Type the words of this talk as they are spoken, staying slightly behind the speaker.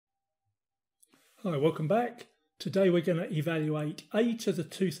Hi, welcome back. Today we're going to evaluate a to the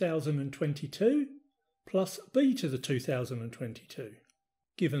 2022 plus b to the 2022,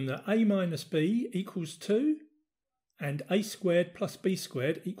 given that a minus b equals 2 and a squared plus b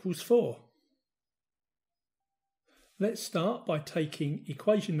squared equals 4. Let's start by taking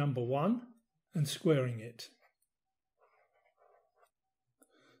equation number 1 and squaring it.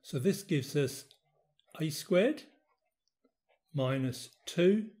 So this gives us a squared minus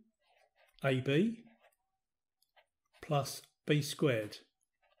 2ab plus b squared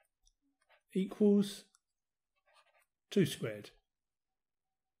equals 2 squared.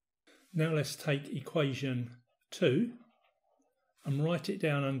 Now let's take equation 2 and write it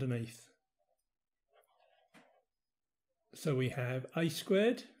down underneath. So we have a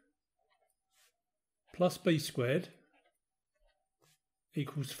squared plus b squared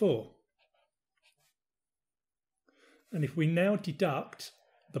equals 4. And if we now deduct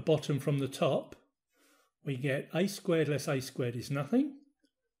the bottom from the top, we get a squared less a squared is nothing.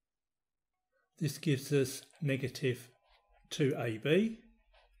 This gives us negative 2ab.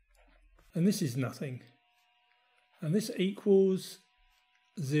 And this is nothing. And this equals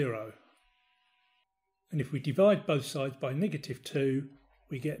 0. And if we divide both sides by negative 2,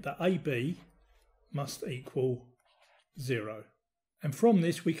 we get that ab must equal 0. And from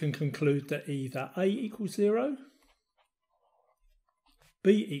this we can conclude that either a equals 0,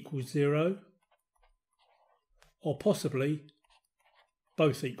 b equals 0, or possibly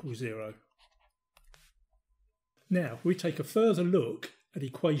both equal 0. Now, if we take a further look at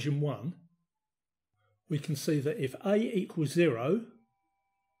equation 1, we can see that if a equals 0,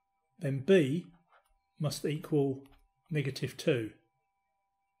 then b must equal negative 2.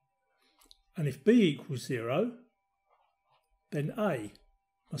 And if b equals 0, then a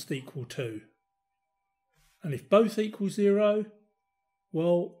must equal 2. And if both equal 0,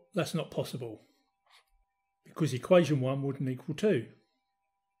 well, that's not possible, because equation 1 wouldn't equal 2.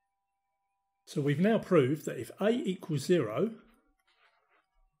 So we've now proved that if a equals 0,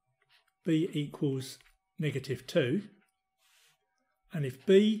 b equals negative 2, and if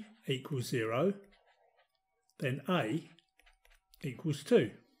b equals 0, then a equals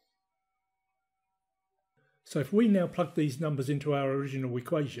 2. So if we now plug these numbers into our original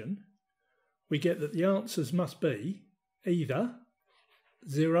equation, we get that the answers must be either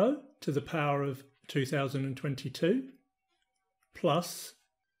 0 to the power of 2022 plus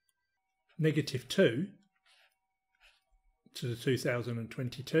negative 2 to the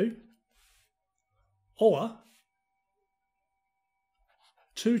 2022, or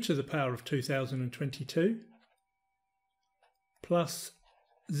 2 to the power of 2022 plus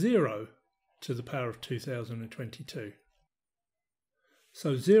 0 to the power of 2022.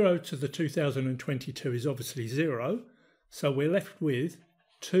 So 0 to the 2022 is obviously 0, so we're left with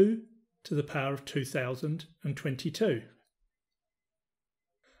 2 to the power of 2022.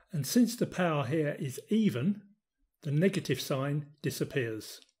 And since the power here is even, the negative sign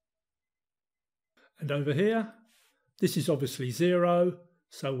disappears. And over here, this is obviously 0,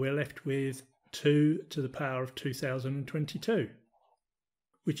 so we're left with 2 to the power of 2022,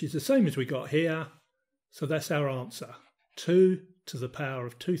 which is the same as we got here, so that's our answer, 2 to the power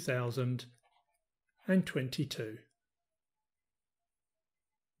of 2022.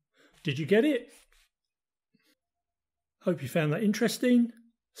 Did you get it? Hope you found that interesting.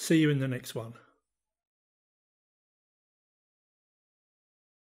 See you in the next one.